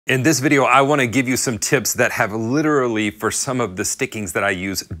In this video, I want to give you some tips that have literally, for some of the stickings that I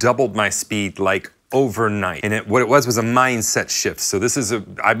use, doubled my speed like overnight. And what it was a mindset shift. So this is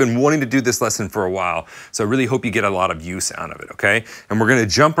I've been wanting to do this lesson for a while, so I really hope you get a lot of use out of it, okay? And we're gonna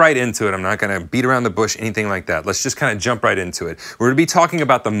jump right into it. I'm not gonna beat around the bush, anything like that. Let's just kind of jump right into it. We're gonna be talking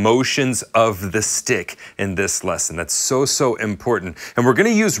about the motions of the stick in this lesson. That's so important. And we're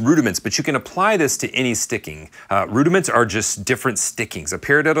gonna use rudiments, but you can apply this to any sticking. Rudiments are just different stickings. A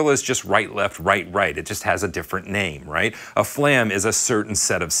paradiddle is just right, left, right, right. It just has a different name, right? A flam is a certain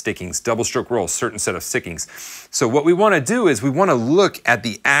set of stickings. Double stroke roll, certain set of stickings. So what we want to do is we want to look at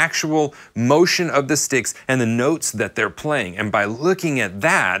the actual motion of the sticks and the notes that they're playing. And by looking at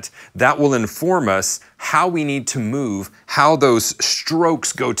that, that will inform us how we need to move, how those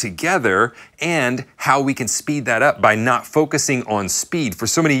strokes go together, and how we can speed that up by not focusing on speed. For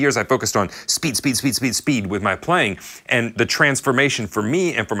so many years, I focused on speed with my playing. And the transformation for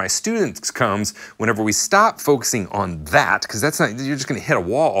me and for my students comes whenever we stop focusing on that, because that's not, you're just gonna hit a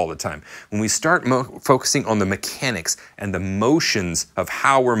wall all the time. When we start focusing on the mechanics and the motions of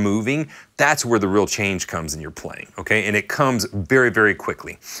how we're moving, that's where the real change comes in your playing, okay? And it comes very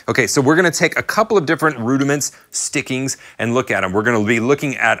quickly. Okay, so we're gonna take a couple of different rudiments, stickings, and look at them. We're gonna be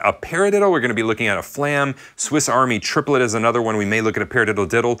looking at a paradiddle, we're gonna be looking at a flam, Swiss Army triplet is another one, we may look at a paradiddle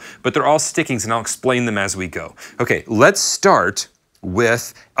diddle, but they're all stickings and I'll explain them as we go. Okay, let's start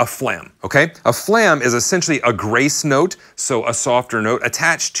with a flam, okay? A flam is essentially a grace note, so a softer note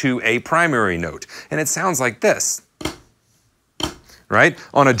attached to a primary note. And it sounds like this. Right?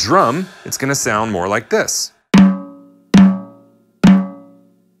 On a drum, it's gonna sound more like this.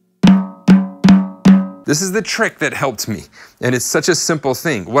 This is the trick that helped me, and it's such a simple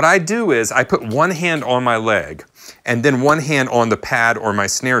thing. What I do is I put one hand on my leg and then one hand on the pad or my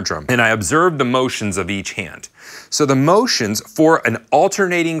snare drum, and I observe the motions of each hand. So the motions for an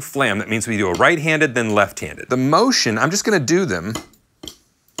alternating flam, that means we do a right-handed then left-handed. The motion, I'm just gonna do them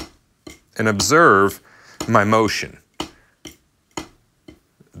and observe my motion.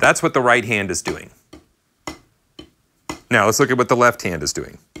 That's what the right hand is doing. Now let's look at what the left hand is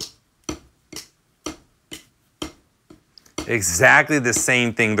doing. Exactly the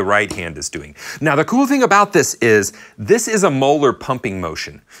same thing the right hand is doing. Now the cool thing about this is a molar pumping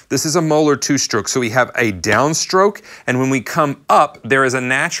motion. This is a molar two-stroke, so we have a downstroke, and when we come up, there is a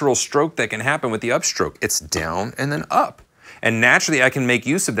natural stroke that can happen with the upstroke. It's down and then up. And naturally I can make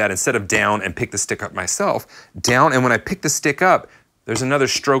use of that instead of down and pick the stick up myself. Down, and when I pick the stick up, there's another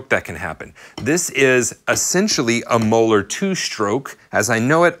stroke that can happen. This is essentially a molar two-stroke, as I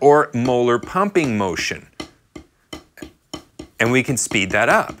know it, or molar pumping motion. And we can speed that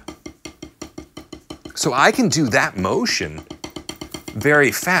up. So I can do that motion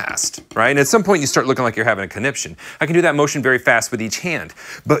very fast, right? And at some point you start looking like you're having a conniption. I can do that motion very fast with each hand.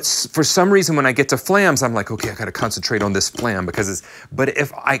 But for some reason when I get to flams, I'm like, okay, I gotta concentrate on this flam because but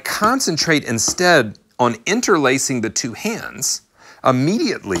if I concentrate instead on interlacing the two hands,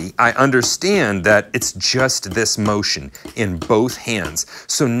 immediately I understand that it's just this motion in both hands.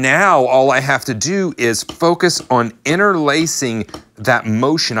 So now all I have to do is focus on interlacing that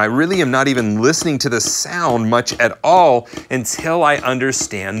motion. I really am not even listening to the sound much at all until I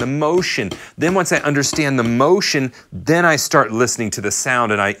understand the motion. Then once I understand the motion, then I start listening to the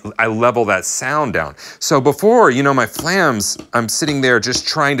sound and I level that sound down. So before, you know, my flams, I'm sitting there just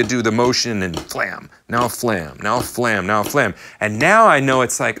trying to do the motion and flam, now flam, now flam, now flam. And now I know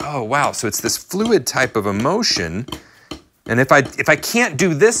it's like, oh wow, so it's this fluid type of emotion. And if I can't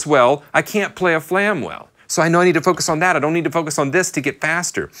do this well, I can't play a flam well. So I know I need to focus on that. I don't need to focus on this to get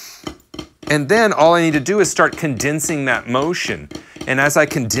faster. And then all I need to do is start condensing that motion. And as I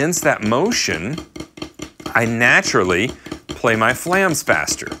condense that motion, I naturally play my flams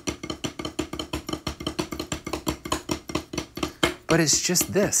faster. But it's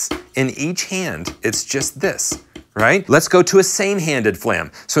just this. In each hand, it's just this, right? Let's go to a same-handed flam.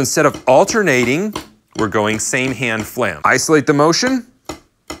 So instead of alternating, we're going same-hand flam. Isolate the motion.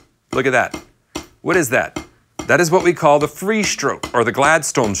 Look at that. What is that? That is what we call the free stroke or the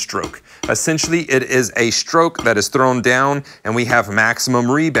Gladstone stroke. Essentially, it is a stroke that is thrown down and we have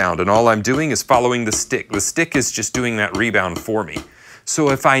maximum rebound. And all I'm doing is following the stick. The stick is just doing that rebound for me. So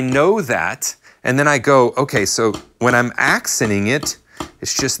if I know that, and then I go, okay, so when I'm accenting it,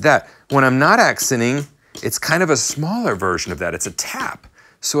 it's just that. When I'm not accenting, it's kind of a smaller version of that. It's a tap.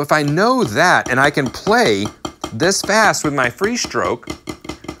 So if I know that and I can play this fast with my free stroke,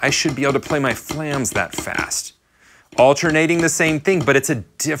 I should be able to play my flams that fast. Alternating the same thing, but it's a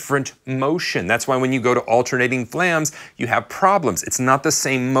different motion. That's why when you go to alternating flams, you have problems. It's not the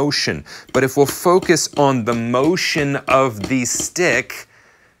same motion. But if we'll focus on the motion of the stick,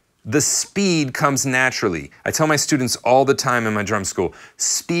 The speed comes naturally. I tell my students all the time in my drum school,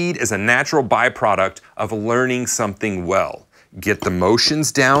 speed is a natural byproduct of learning something well. Get the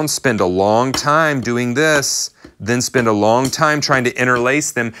motions down, spend a long time doing this, then spend a long time trying to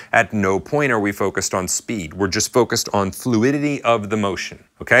interlace them. At no point are we focused on speed. We're just focused on fluidity of the motion,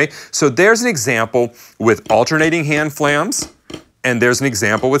 okay? So there's an example with alternating hand flams, and there's an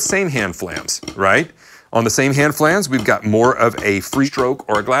example with same hand flams, right? On the same hand flams, we've got more of a free stroke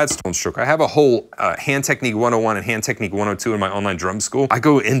or a Gladstone stroke. I have a whole Hand Technique 101 and Hand Technique 102 in my online drum school. I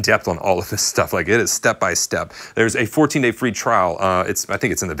go in depth on all of this stuff. Like, it is step by step. There's a 14-day free trial. I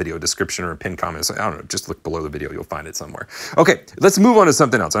think it's in the video description or a pinned comment. So, I don't know, just look below the video. You'll find it somewhere. Okay, let's move on to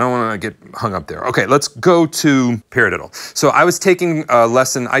something else. I don't want to get hung up there. Okay, let's go to paradiddle. So I was taking a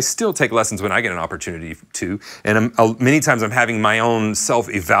lesson. I still take lessons when I get an opportunity to. And many times I'm having my own self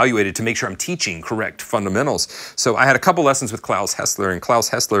evaluated to make sure I'm teaching correct fundamentals. So I had a couple lessons with Klaus Hessler, and Klaus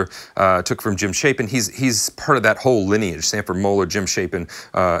Hessler took from Jim Chapin. He's part of that whole lineage, Sanford Moeller, Jim Chapin,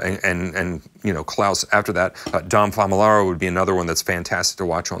 and you know, Klaus after that. Dom Famularo would be another one that's fantastic to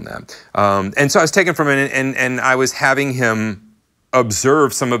watch on that. And so I was taken from it, and I was having him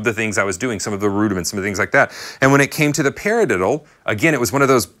observe some of the things I was doing, some of the rudiments, some of the things like that. And when it came to the paradiddle, again, it was one of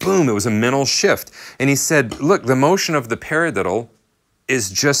those, boom, it was a mental shift. And he said, look, the motion of the paradiddle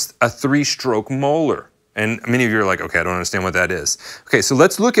is just a 3-stroke molar. And many of you are like, okay, I don't understand what that is. Okay, so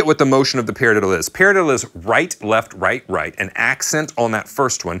let's look at what the motion of the paradiddle is. Paradiddle is right, left, right, right, an accent on that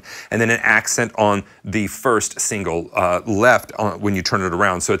first one, and then an accent on the first single left when you turn it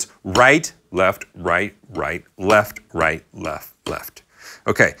around. So it's right, left, right, right, left, right, left, left.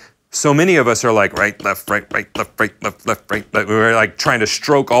 Okay. So many of us are like right, left, right, right, left, right, left, left, right, left. We're like trying to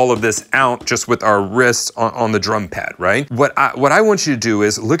stroke all of this out just with our wrists on the drum pad, right? What I want you to do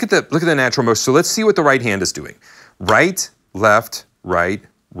is look at the natural motion. So let's see what the right hand is doing. Right, left, right,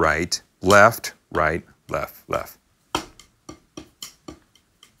 right, left, right, left, left.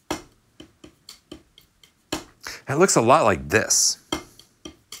 It looks a lot like this,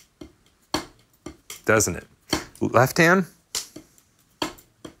 doesn't it? Left hand.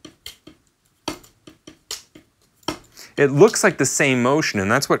 It looks like the same motion,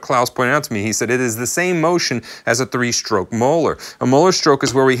 and that's what Klaus pointed out to me. He said it is the same motion as a 3-stroke molar. A molar stroke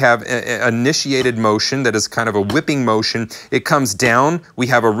is where we have initiated motion that is kind of a whipping motion. It comes down, we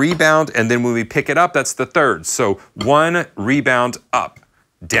have a rebound, and then when we pick it up, that's the third. So 1, rebound, up,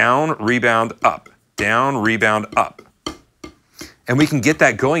 down, rebound, up, down, rebound, up. And we can get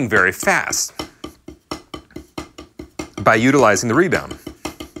that going very fast by utilizing the rebound.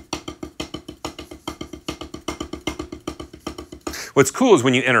 What's cool is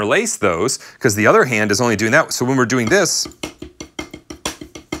when you interlace those, because the other hand is only doing that. So when we're doing this,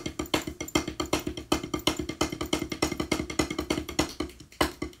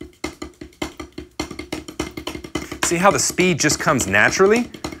 see how the speed just comes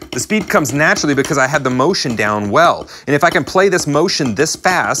naturally? The speed comes naturally because I had the motion down well. And if I can play this motion this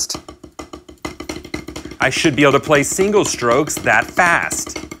fast, I should be able to play single strokes that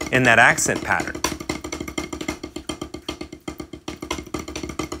fast in that accent pattern.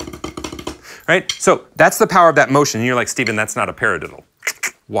 Right? So that's the power of that motion. And you're like, Stephen, that's not a paradiddle.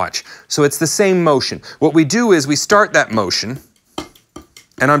 Watch. So it's the same motion. What we do is we start that motion,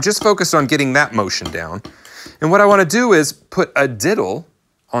 and I'm just focused on getting that motion down. And what I want to do is put a diddle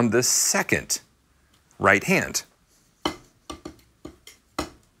on the second right hand.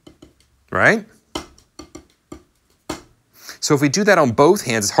 Right? So if we do that on both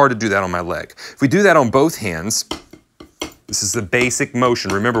hands, it's hard to do that on my leg. If we do that on both hands, this is the basic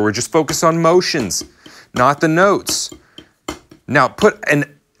motion. Remember, we're just focused on motions, not the notes. Now, put an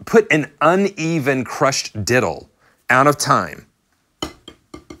uneven crushed diddle out of time.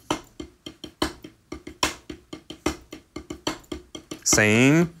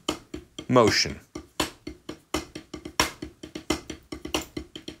 Same motion.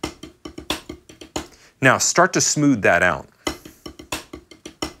 Now, start to smooth that out.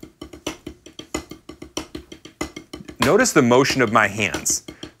 Notice the motion of my hands.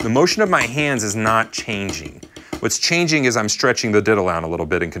 The motion of my hands is not changing. What's changing is I'm stretching the diddle out a little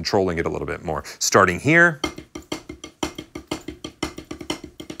bit and controlling it a little bit more. Starting here.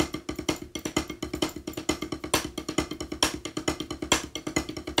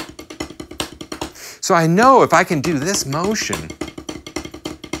 So I know if I can do this motion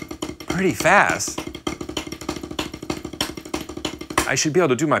pretty fast, I should be able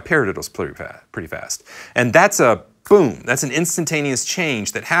to do my paradiddles pretty fast. And that's a boom, that's an instantaneous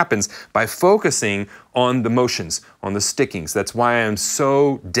change that happens by focusing on the motions, on the stickings. That's why I'm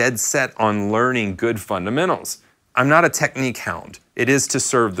so dead set on learning good fundamentals. I'm not a technique hound. It is to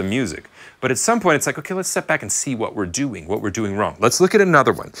serve the music. But at some point, it's like, okay, let's step back and see what we're doing wrong. Let's look at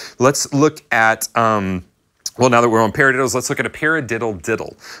another one. Let's look at, well, now that we're on paradiddles, let's look at a paradiddle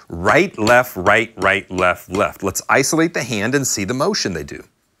diddle. Right, left, left, left. Let's isolate the hand and see the motion they do.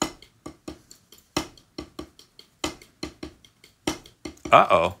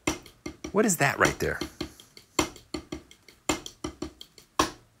 Uh-oh. What is that right there?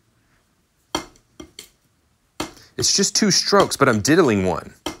 It's just 2 strokes, but I'm diddling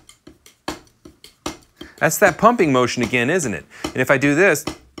 1. That's that pumping motion again, isn't it? And if I do this,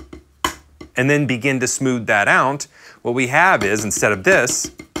 and then begin to smooth that out, what we have is, instead of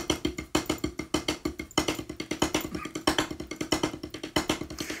this,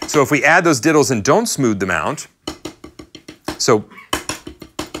 so if we add those diddles and don't smooth them out, so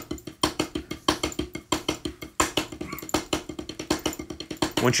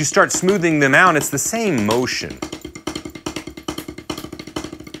once you start smoothing them out, it's the same motion.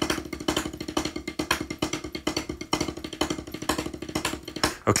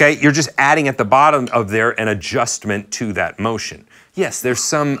 Okay, you're just adding at the bottom of there an adjustment to that motion. Yes, there's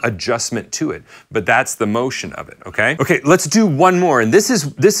some adjustment to it, but that's the motion of it, okay? Okay, let's do one more, and this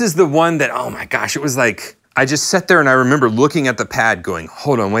is the one that, oh my gosh, it was like, I just sat there and I remember looking at the pad going,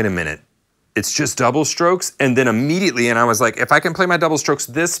 hold on, wait a minute. It's just double strokes, and then immediately, and I was like, if I can play my double strokes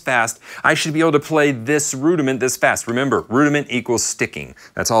this fast, I should be able to play this rudiment this fast. Remember, rudiment equals sticking.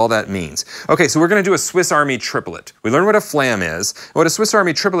 That's all that means. Okay, so we're gonna do a Swiss Army triplet. We learned what a flam is. What a Swiss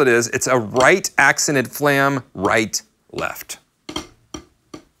Army triplet is, it's a right accented flam, right, left.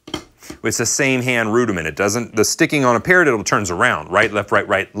 It's the same hand rudiment. It doesn't, the sticking on a paradiddle turns around. Right, left,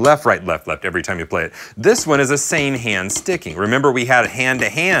 left, left every time you play it. This one is a same hand sticking. Remember we had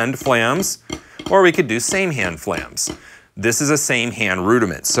hand-to-hand flams, or we could do same hand flams. This is a same hand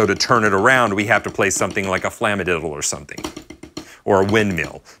rudiment. So to turn it around, we have to play something like a flamadiddle or something, or a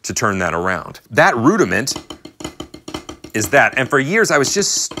windmill to turn that around. That rudiment is that. And for years I was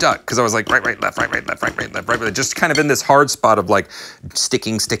just stuck because I was like right, left, right, just kind of in this hard spot of like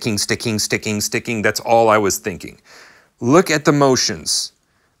sticking. That's all I was thinking. Look at the motions.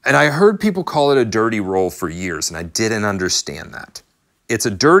 And I heard people call it a dirty roll for years, and I didn't understand that. It's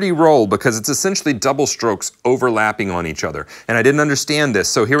a dirty roll because it's essentially double strokes overlapping on each other. And I didn't understand this,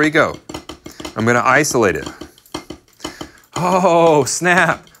 so here we go. I'm gonna isolate it. Oh,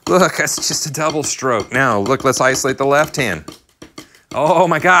 snap. Look, that's just a double stroke. Now, look, let's isolate the left hand. Oh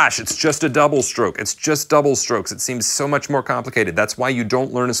my gosh, it's just a double stroke. It's just double strokes. It seems so much more complicated. That's why you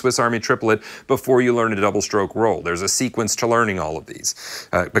don't learn a Swiss Army triplet before you learn a double stroke roll. There's a sequence to learning all of these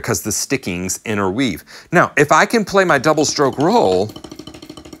because the stickings interweave. Now, if I can play my double stroke roll,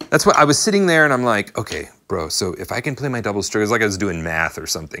 that's what I was sitting there and I'm like, okay, bro, so if I can play my double stroke, it's like I was doing math or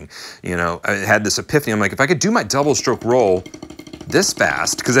something. You know, I had this epiphany. I'm like, if I could do my double stroke roll this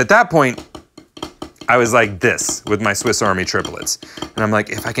fast, because at that point, I was like this with my Swiss Army triplets. And I'm like,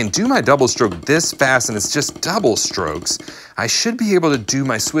 if I can do my double stroke this fast and it's just double strokes, I should be able to do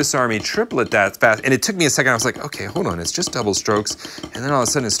my Swiss Army triplet that fast. And it took me a second, I was like, okay, hold on, it's just double strokes. And then all of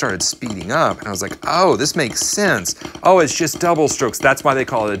a sudden it started speeding up and I was like, oh, this makes sense. Oh, it's just double strokes. That's why they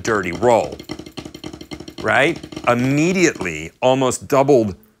call it a dirty roll, right? Immediately almost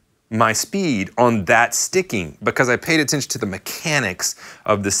doubled my speed on that sticking because I paid attention to the mechanics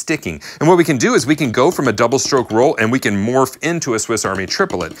of the sticking. And what we can do is we can go from a double stroke roll and we can morph into a Swiss Army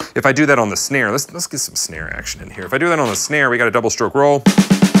triplet. If I do that on the snare, let's get some snare action in here. If I do that on the snare, we got a double stroke roll.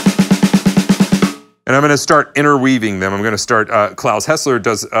 And I'm gonna start interweaving them. I'm gonna start, Klaus Hessler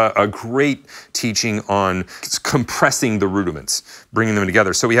does a great teaching on compressing the rudiments, bringing them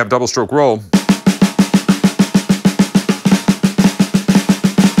together. So we have double stroke roll.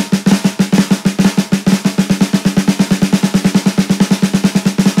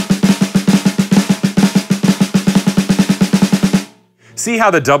 See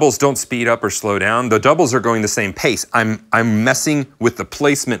how the doubles don't speed up or slow down? The doubles are going the same pace. I'm messing with the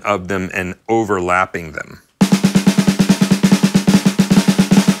placement of them and overlapping them.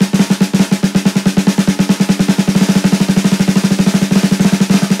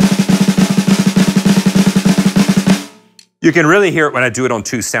 You can really hear it when I do it on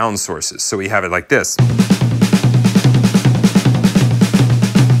 2 sound sources. So we have it like this.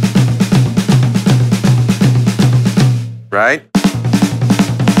 Right?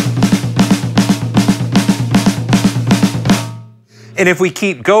 And if we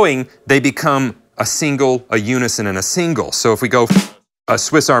keep going, they become a single, a unison, and a single. So if we go a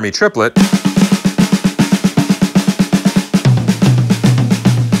Swiss Army triplet,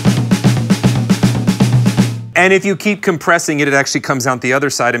 And if you keep compressing it, it actually comes out the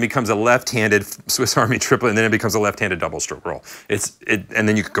other side and becomes a left-handed Swiss Army triplet, and then it becomes a left-handed double stroke roll. And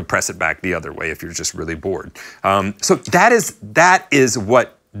then you can compress it back the other way if you're just really bored. So that is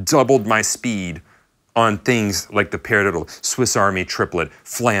what doubled my speed on things like the paradiddle, Swiss Army triplet,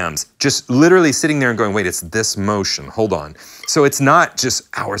 flams, just literally sitting there and going, wait, it's this motion, hold on. So it's not just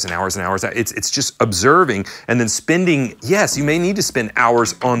hours and hours and hours, it's just observing and then spending, yes, you may need to spend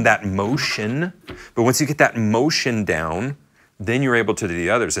hours on that motion, but once you get that motion down, then you're able to do the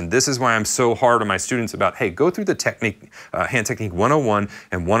others. And this is why I'm so hard on my students about, hey, go through the technique, hand technique 101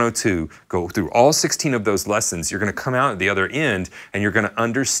 and 102, go through all 16 of those lessons. You're gonna come out at the other end and you're gonna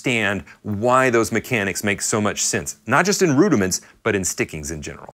understand why those mechanics make so much sense, not just in rudiments, but in stickings in general.